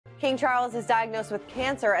King Charles is diagnosed with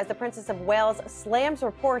cancer as the Princess of Wales slams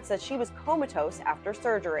reports that she was comatose after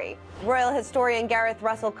surgery. Royal historian Gareth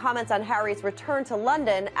Russell comments on Harry's return to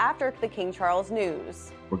London after the King Charles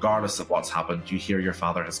news. Regardless of what's happened, you hear your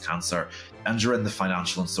father has cancer and you're in the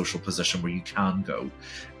financial and social position where you can go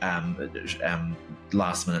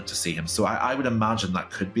last minute to see him. So I would imagine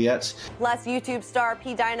that could be it. Plus, YouTube star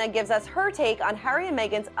P. Dinah gives us her take on Harry and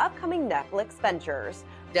Meghan's upcoming Netflix ventures.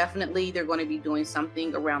 Definitely, they're going to be doing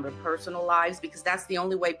something around their personal lives because that's the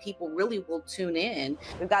only way people really will tune in.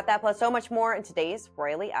 We've got that plus so much more in today's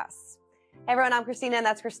Royally Us. Hey everyone, I'm Christina and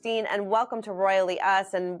that's Christine, and welcome to Royally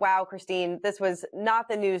Us. And wow, Christine, this was not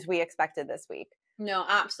the news we expected this week. No,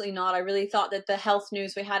 absolutely not. I really thought that the health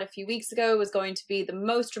news we had a few weeks ago was going to be the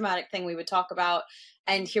most dramatic thing we would talk about.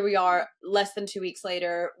 And here we are less than 2 weeks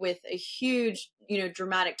later with a huge,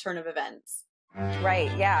 dramatic turn of events. Right.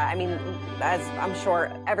 Yeah. I mean, as I'm sure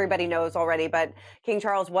everybody knows already, but King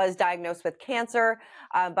Charles was diagnosed with cancer.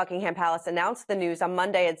 Buckingham Palace announced the news on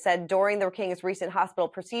Monday. It said during the king's recent hospital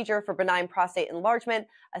procedure for benign prostate enlargement,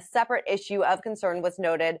 a separate issue of concern was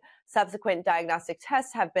noted. Subsequent diagnostic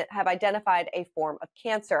tests have identified a form of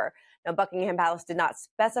cancer. Now, Buckingham Palace did not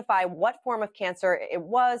specify what form of cancer it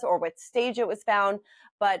was or what stage it was found,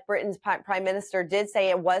 but Britain's Prime Minister did say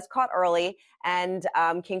it was caught early, and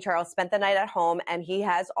King Charles spent the night at home, and he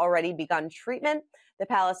has already begun treatment. The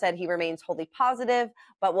palace said he remains wholly positive,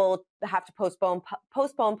 but will have to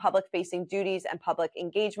postpone public-facing duties and public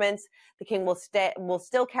engagements. The king will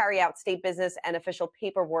still carry out state business and official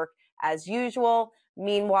paperwork as usual.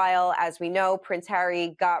 Meanwhile, as we know, Prince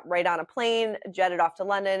Harry got right on a plane, jetted off to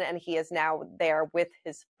London, and he is now there with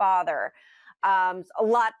his father. A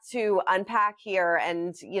lot to unpack here,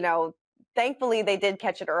 and thankfully they did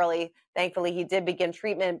catch it early. Thankfully he did begin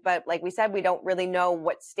treatment, but like we said, we don't really know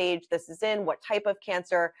what stage this is in, what type of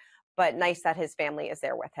cancer, but nice that his family is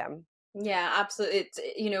there with him. Yeah, absolutely.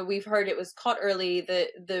 It's, we've heard it was caught early.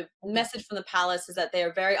 The message from the palace is that they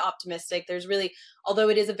are very optimistic. There's really, although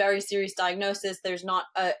it is a very serious diagnosis, there's not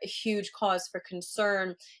a huge cause for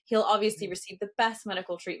concern. He'll obviously receive the best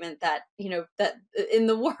medical treatment that in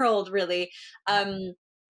the world, really.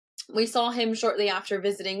 We saw him shortly after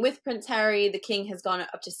visiting with Prince Harry. The king has gone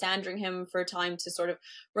up to Sandringham for a time to sort of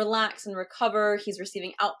relax and recover. He's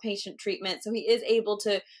receiving outpatient treatment, so he is able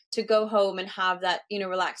to go home and have that,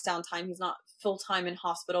 relaxed downtime. He's not full-time in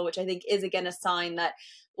hospital, which I think is, again, a sign that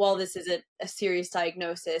while this is a serious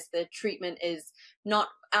diagnosis, the treatment is not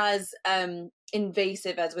as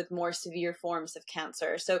invasive as with more severe forms of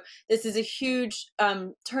cancer. So this is a huge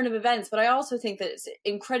turn of events, but I also think that it's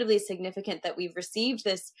incredibly significant that we've received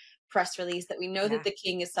this press release, that we know that the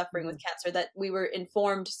king is suffering with cancer, that we were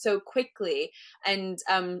informed so quickly and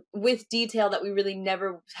with detail that we really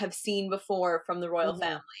never have seen before from the royal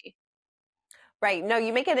family. Right. No,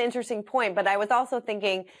 you make an interesting point, but I was also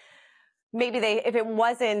thinking maybe if it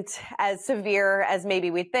wasn't as severe as maybe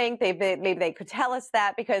we think, maybe they could tell us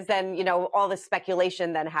that, because then, all this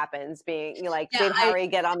speculation then happens, being like, did Harry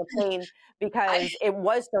get on the plane because it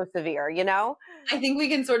was so severe, I think we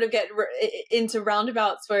can sort of get into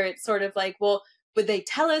roundabouts where it's sort of like, well, would they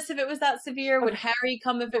tell us if it was that severe? Would Harry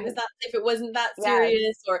come if it wasn't that serious?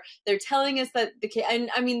 Yes. Or they're telling us that the king, and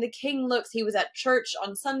I mean, the king he was at church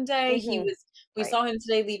on Sunday. We saw him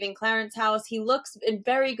today leaving Clarence House. He looks in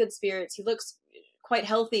very good spirits. He looks quite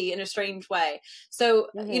healthy in a strange way. So,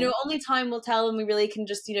 only time will tell, and we really can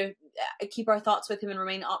just, keep our thoughts with him and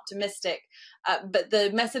remain optimistic. But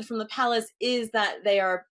the message from the palace is that they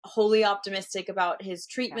are wholly optimistic about his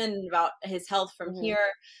treatment and about his health from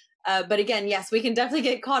here. But again, yes, we can definitely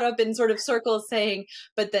get caught up in sort of circles saying,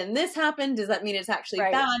 but then this happened. Does that mean it's actually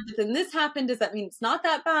bad? But then this happened. Does that mean it's not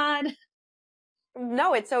that bad?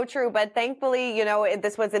 No, it's so true. But thankfully,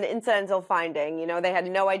 this was an incidental finding. They had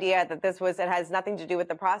no idea that it has nothing to do with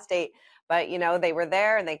the prostate, but, they were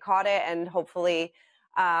there and they caught it, and hopefully,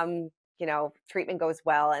 treatment goes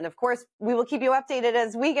well. And of course, we will keep you updated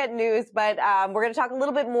as we get news, but we're going to talk a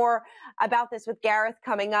little bit more about this with Gareth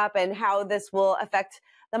coming up and how this will affect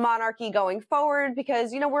the monarchy going forward,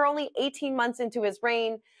 because, we're only 18 months into his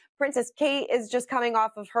reign. Princess Kate is just coming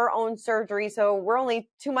off of her own surgery. So we're only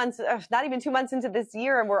 2 months, not even 2 months into this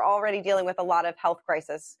year, and we're already dealing with a lot of health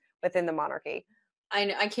crisis within the monarchy.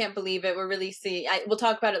 I can't believe it. We're really seeing, we'll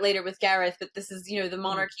talk about it later with Gareth, but this is, the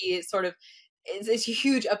monarchy is sort of, it's a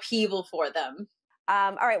huge upheaval for them.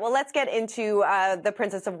 All right, well, let's get into the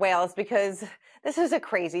Princess of Wales, because this is a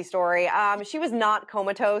crazy story. She was not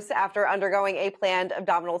comatose after undergoing a planned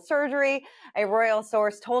abdominal surgery. A royal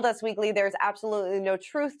source told Us Weekly there's absolutely no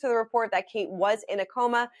truth to the report that Kate was in a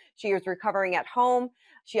coma. She was recovering at home.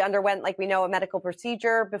 She underwent, like we know, a medical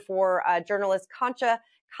procedure before journalist Concha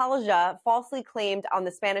Calleja falsely claimed on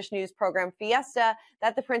the Spanish news program Fiesta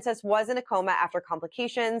that the princess was in a coma after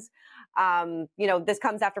complications. This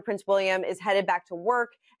comes after Prince William is headed back to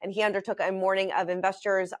work, and he undertook a mourning of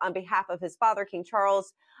investors on behalf of his father, King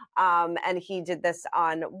Charles. And he did this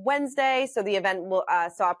on Wednesday. So the event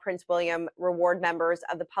saw Prince William reward members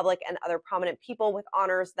of the public and other prominent people with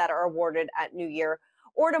honors that are awarded at New Year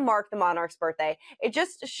or to mark the monarch's birthday. It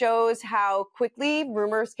just shows how quickly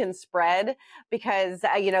rumors can spread because,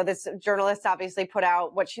 this journalist obviously put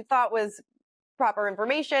out what she thought was proper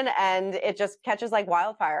information, and it just catches like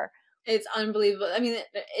wildfire. It's unbelievable. I mean,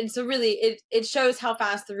 it shows how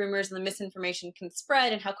fast the rumors and the misinformation can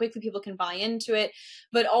spread and how quickly people can buy into it,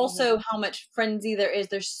 but also how much frenzy there is.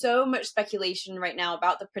 There's so much speculation right now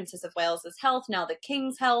about the Princess of Wales's health, now the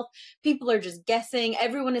King's health. People are just guessing.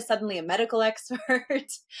 Everyone is suddenly a medical expert.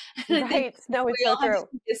 Right. No, it's so true. Have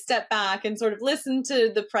to take a step back and sort of listen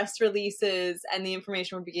to the press releases and the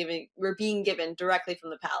information we're being given directly from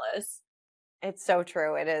the palace. It's so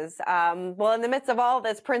true. It is. Well, in the midst of all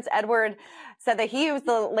this, Prince Edward said that he was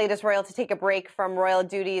the latest royal to take a break from royal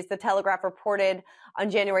duties. The Telegraph reported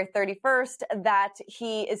on January 31st that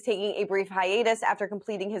he is taking a brief hiatus after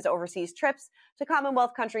completing his overseas trips to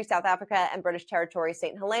Commonwealth countries South Africa and British territory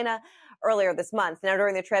St. Helena earlier this month. Now,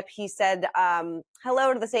 during the trip, he said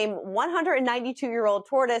hello to the same 192-year-old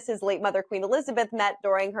tortoise his late mother, Queen Elizabeth, met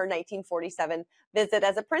during her 1947 visit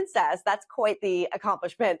as a princess. That's quite the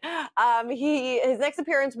accomplishment. His next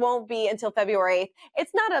appearance won't be until February 8th.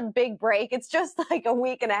 It's not a big break. It's just like a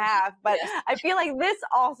week and a half. But I feel like this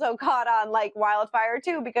also caught on like wildfire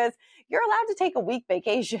too, because you're allowed to take a week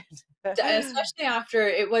vacation. Especially after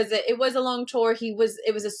it was a long tour. It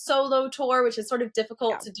was a solo tour, which is sort of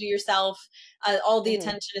difficult to do yourself. All the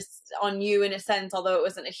attention is on you in a sense, although it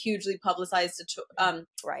wasn't a hugely publicized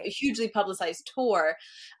tour.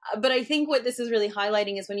 But I think what this is really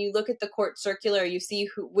highlighting is when you look at the court circular, you see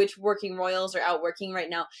which working royals are out working right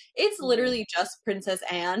now. It's literally just Princess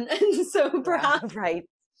Anne, and so perhaps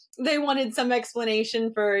they wanted some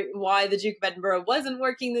explanation for why the Duke of Edinburgh wasn't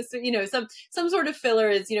working this, some sort of filler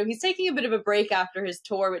is, he's taking a bit of a break after his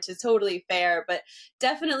tour, which is totally fair, but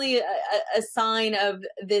definitely a sign of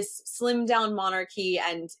this slimmed down monarchy.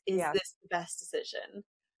 And is this the best decision?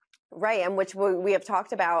 Right, and which we have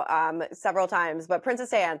talked about several times, but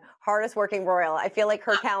Princess Anne, hardest working royal. I feel like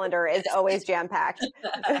her calendar is always jam-packed.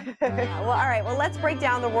 Well, all right, well, let's break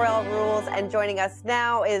down the royal rules, and joining us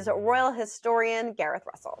now is royal historian Gareth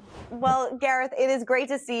Russell. Well, Gareth, it is great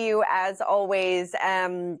to see you as always.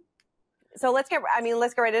 So let's get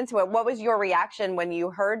right into it. What was your reaction when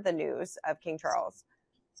you heard the news of King Charles?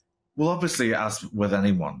 Well, obviously, as with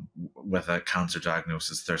anyone with a cancer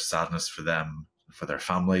diagnosis, there's sadness for them, for their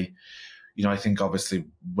family. I think obviously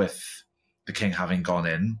with the king having gone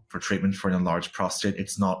in for treatment for an enlarged prostate,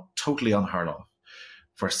 it's not totally unheard of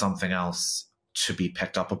for something else to be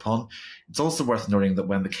picked up upon. It's also worth noting that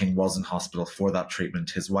when the king was in hospital for that treatment,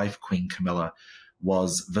 his wife, Queen Camilla,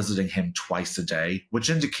 was visiting him twice a day, which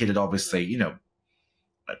indicated obviously,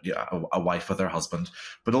 a wife with her husband,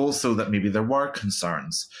 but also that maybe there were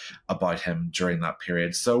concerns about him during that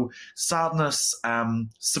period. So sadness,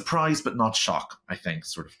 surprise, but not shock, I think,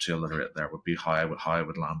 sort of to alliterate there would be how I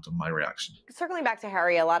would land on my reaction. Circling back to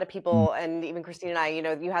Harry, a lot of people, and even Christine and I,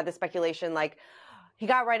 you had the speculation like, he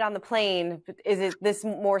got right on the plane. Is this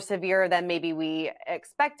more severe than maybe we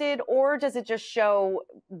expected? Or does it just show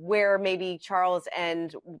where maybe Charles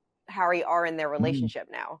and Harry are in their relationship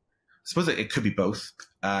now? I suppose it could be both.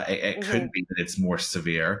 It could be that it's more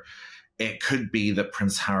severe. It could be that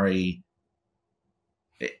Prince Harry,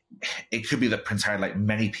 like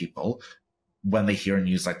many people, when they hear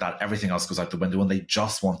news like that, everything else goes out the window and they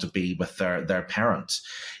just want to be with their parent,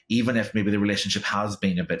 even if maybe the relationship has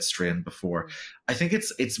been a bit strained before. I think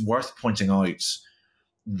it's worth pointing out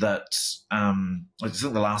that I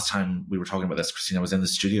think the last time we were talking about this, Christine, I was in the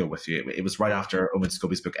studio with you. It was right after Omid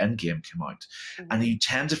Scobie's book Endgame came out. And you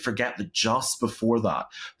tend to forget that just before that,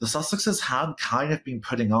 the Sussexes had kind of been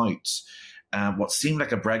putting out what seemed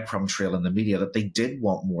like a breadcrumb trail in the media that they did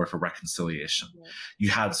want more of a reconciliation. You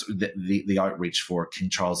had the outreach for King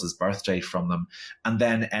Charles's birthday from them, and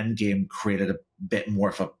then Endgame created a bit more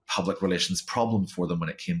of a public relations problem for them when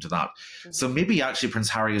it came to that. So maybe actually Prince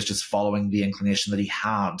Harry is just following the inclination that he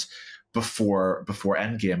had before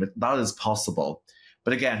Endgame. That is possible.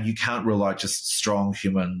 But again, you can't rule out just strong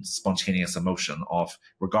human spontaneous emotion of,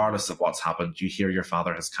 regardless of what's happened, you hear your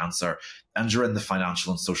father has cancer and you're in the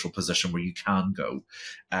financial and social position where you can go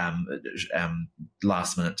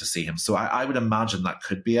last minute to see him. So I would imagine that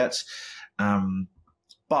could be it.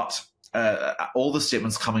 But all the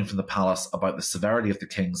statements coming from the palace about the severity of the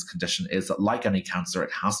king's condition is that, like any cancer,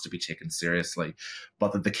 it has to be taken seriously,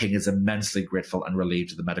 but that the king is immensely grateful and relieved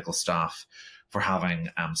to the medical staff for having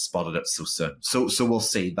spotted it so soon. So we'll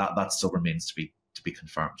see. That still remains to be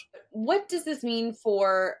confirmed. What does this mean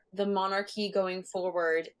for the monarchy going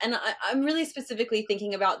forward? And I'm really specifically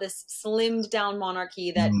thinking about this slimmed down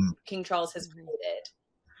monarchy that King Charles has created.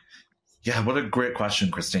 Yeah, what a great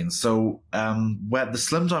question, Christine. So the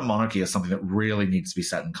slimmed down monarchy is something that really needs to be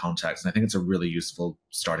set in context, and I think it's a really useful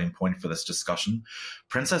starting point for this discussion.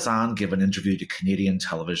 Princess Anne gave an interview to Canadian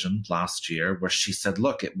television last year where she said,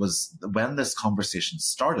 look, it was when this conversation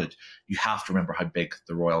started, you have to remember how big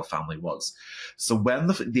the royal family was. So when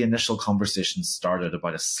the initial conversation started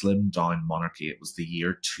about a slimmed down monarchy, it was the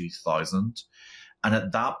year 2000. And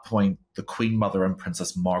at that point, the Queen Mother and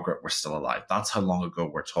Princess Margaret were still alive. That's how long ago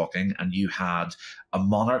we're talking. And you had a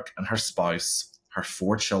monarch and her spouse, her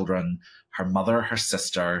 4 children, her mother, her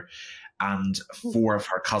sister, and 4 of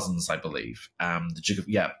her cousins, I believe. The Duke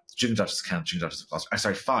and Duchess of Kent, Duke and Duchess of Gloucester.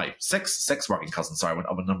 Sorry, 5, 6 working cousins. Sorry, I went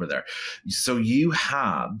up a number there. So you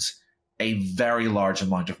had a very large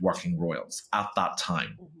amount of working royals at that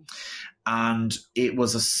time. And it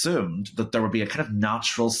was assumed that there would be a kind of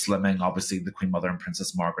natural slimming. Obviously, the Queen Mother and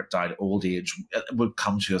Princess Margaret died. Old age would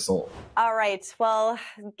come to us all. All right. Well,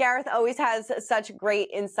 Gareth always has such great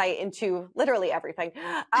insight into literally everything.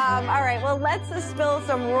 All right. Well, let's spill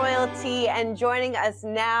some royalty. And joining us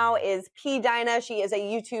now is P. Dinah. She is a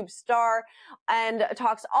YouTube star and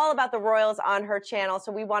talks all about the royals on her channel.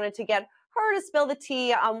 So we wanted to get her to spill the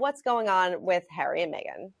tea on what's going on with Harry and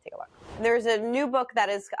Meghan. Take a look. There's a new book that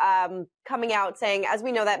is coming out saying, as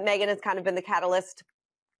we know, that Meghan has kind of been the catalyst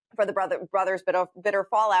for the brothers' bitter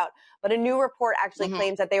fallout, but a new report actually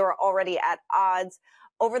claims that they were already at odds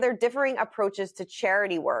over their differing approaches to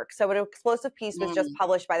charity work. So an explosive piece was just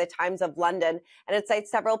published by the Times of London, and it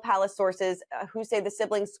cites several palace sources who say the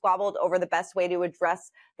siblings squabbled over the best way to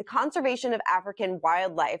address the conservation of African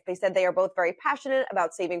wildlife. They said they are both very passionate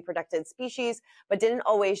about saving protected species, but didn't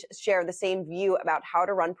always share the same view about how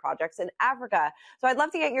to run projects in Africa. So I'd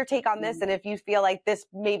love to get your take on this, and if you feel like this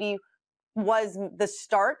maybe was the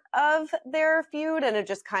start of their feud and it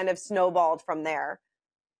just kind of snowballed from there.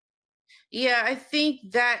 Yeah, I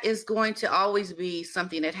think that is going to always be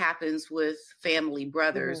something that happens with family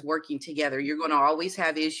brothers working together. You're going to always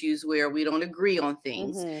have issues where we don't agree on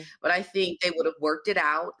things, but I think they would have worked it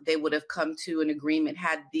out. They would have come to an agreement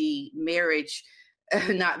had the marriage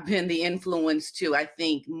not been the influence to, I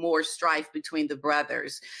think, more strife between the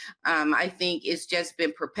brothers. I think it's just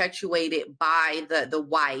been perpetuated by the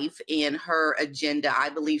wife and her agenda. I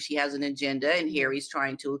believe she has an agenda, and Harry's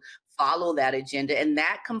trying to follow that agenda, and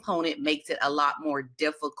that component makes it a lot more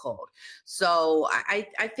difficult. So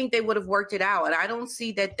I think they would have worked it out, and I don't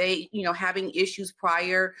see that they, having issues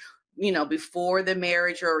prior, before the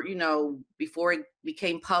marriage or, before it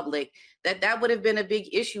became public, that would have been a big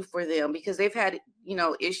issue for them, because they've had,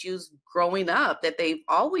 issues growing up that they've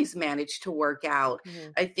always managed to work out.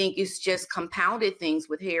 I think it's just compounded things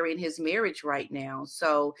with Harry and his marriage right now.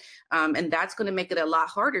 So, and that's going to make it a lot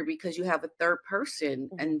harder because you have a third person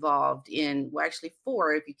involved in, well, actually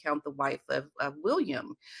 4 if you count the wife of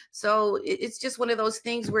William. So it's just one of those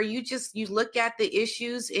things where you look at the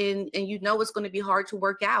issues and it's going to be hard to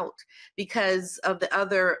work out because of the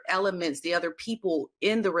other elements, the other people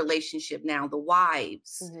in the relationship now, the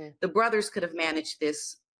wives. The brothers could have managed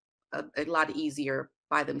this a lot easier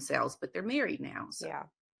by themselves, but they're married now. So. Yeah.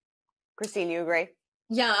 Christine, you agree?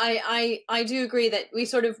 Yeah, I do agree that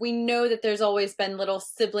we know that there's always been little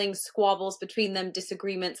sibling squabbles between them,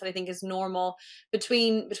 disagreements that I think is normal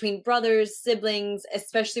between brothers, siblings,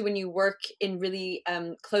 especially when you work in really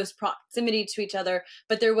close proximity to each other.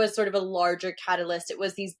 But there was sort of a larger catalyst. It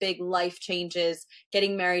was these big life changes,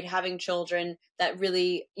 getting married, having children, that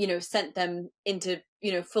really, sent them into,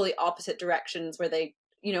 fully opposite directions where they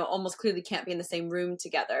almost clearly can't be in the same room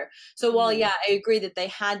together. So while, I agree that they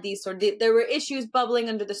had these there were issues bubbling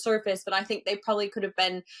under the surface, but I think they probably could have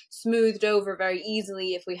been smoothed over very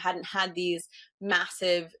easily if we hadn't had these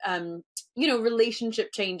massive,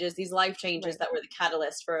 relationship changes, these life changes that were the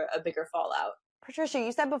catalyst for a bigger fallout. Patricia,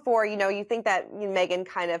 you said before, you think that Meghan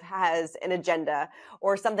kind of has an agenda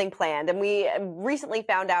or something planned. And we recently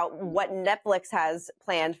found out what Netflix has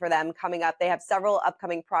planned for them coming up. They have several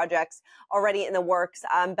upcoming projects already in the works.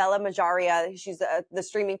 Bella Majaria, she's the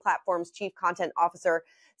streaming platform's chief content officer,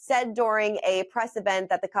 said during a press event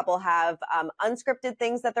that the couple have unscripted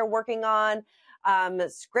things that they're working on.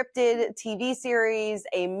 scripted TV series,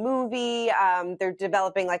 a movie. They're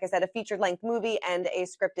developing, like I said, a feature-length movie and a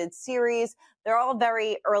scripted series. They're all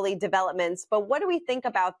very early developments. But what do we think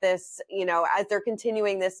about this, you know, as they're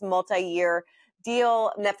continuing this multi-year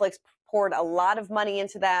deal? Netflix poured a lot of money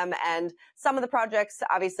into them, and some of the projects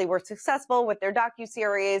obviously were successful with their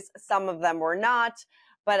docuseries. Some of them were not.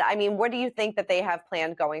 But I mean, what do you think that they have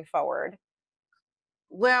planned going forward?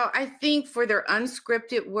 Well, I think for their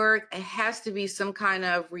unscripted work, it has to be some kind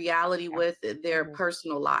of reality with their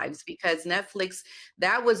personal lives, because Netflix,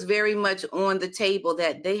 that was very much on the table,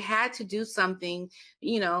 that they had to do something,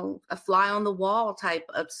 you know, a fly on the wall type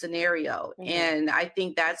of scenario. And I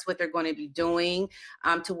think that's what they're going to be doing.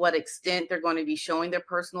 To what extent they're going to be showing their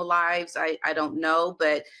personal lives, I don't know,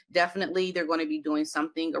 but definitely they're going to be doing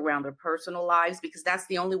something around their personal lives, because that's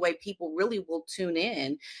the only way people really will tune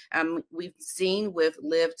in. We've seen with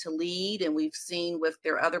Live to Lead, and we've seen with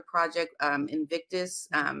their other project, Invictus,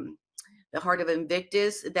 the Heart of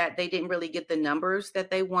Invictus, that they didn't really get the numbers that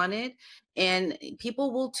they wanted, and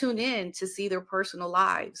people will tune in to see their personal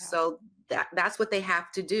lives. So that's what they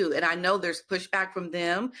have to do. And I know there's pushback from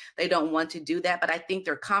them. They don't want to do that, but I think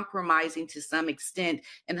they're compromising to some extent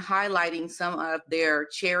and highlighting some of their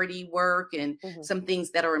charity work and some things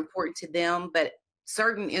that are important to them. But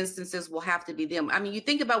certain instances will have to be them. I mean, you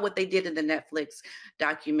think about what they did in the Netflix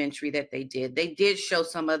documentary that they did. They did show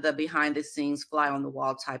some of the behind the scenes, fly on the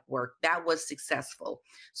wall type work. That was successful.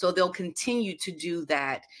 So they'll continue to do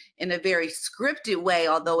that in a very scripted way,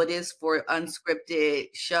 although it is for unscripted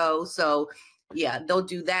show. So yeah, they'll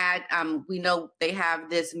do that. We know they have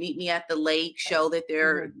this Meet Me at the Lake show that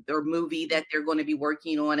their movie that they're going to be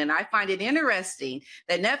working on. And I find it interesting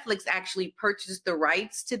that Netflix actually purchased the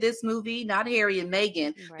rights to this movie, not Harry and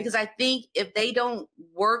Meghan, because I think if they don't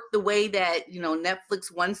work the way that, you know,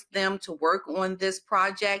 Netflix wants them to work on this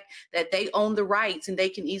project, that they own the rights and they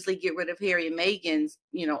can easily get rid of Harry and Meghan's,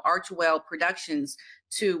 you know, Archwell Productions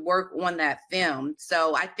to work on that film.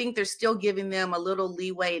 So I think they're still giving them a little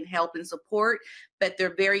leeway and help and support, but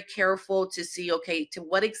they're very careful to see, okay, to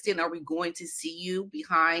what extent are we going to see you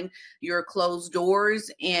behind your closed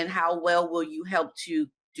doors, and how well will you help to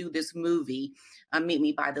do this movie, Meet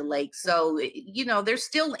Me by the Lake. So, you know, they're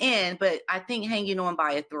still in, but I think hanging on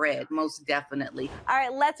by a thread, most definitely. All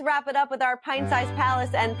right, let's wrap it up with our pint-sized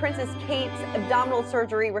palace. And Princess Kate's abdominal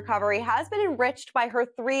surgery recovery has been enriched by her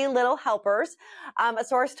 3 little helpers. A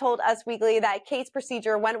source told Us Weekly that Kate's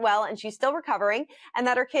procedure went well and she's still recovering, and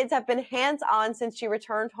that her kids have been hands-on since she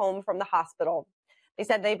returned home from the hospital. They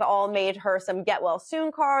said they've all made her some get well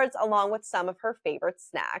soon cards along with some of her favorite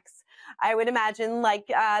snacks. I would imagine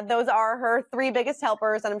those are her 3 biggest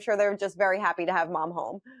helpers, and I'm sure they're just very happy to have mom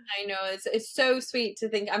home. I know, it's so sweet to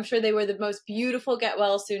think. I'm sure they were the most beautiful get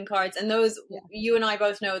well soon cards, and those you and I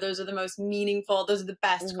both know those are the most meaningful. Those are the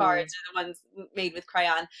best cards, are the ones made with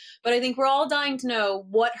crayon. But I think we're all dying to know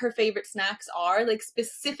what her favorite snacks are, like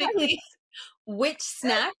specifically which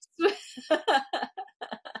snacks.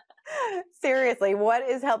 Seriously, what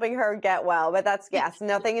is helping her get well? But that's, yes,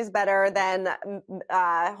 nothing is better than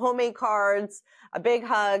homemade cards, a big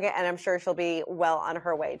hug, and I'm sure she'll be well on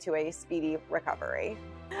her way to a speedy recovery.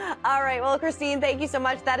 All right, well, Christine, thank you so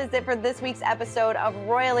much. That is it for this week's episode of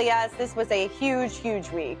Royally Us. This was a huge, huge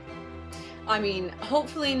week. I mean,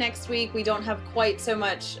 hopefully next week we don't have quite so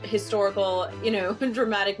much historical, you know,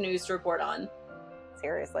 dramatic news to report on.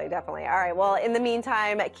 Seriously, definitely. All right. Well, in the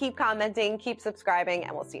meantime, keep commenting, keep subscribing,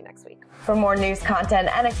 and we'll see you next week. For more news content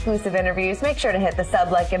and exclusive interviews, make sure to hit the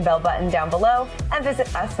sub, like, and bell button down below and visit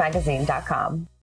usmagazine.com.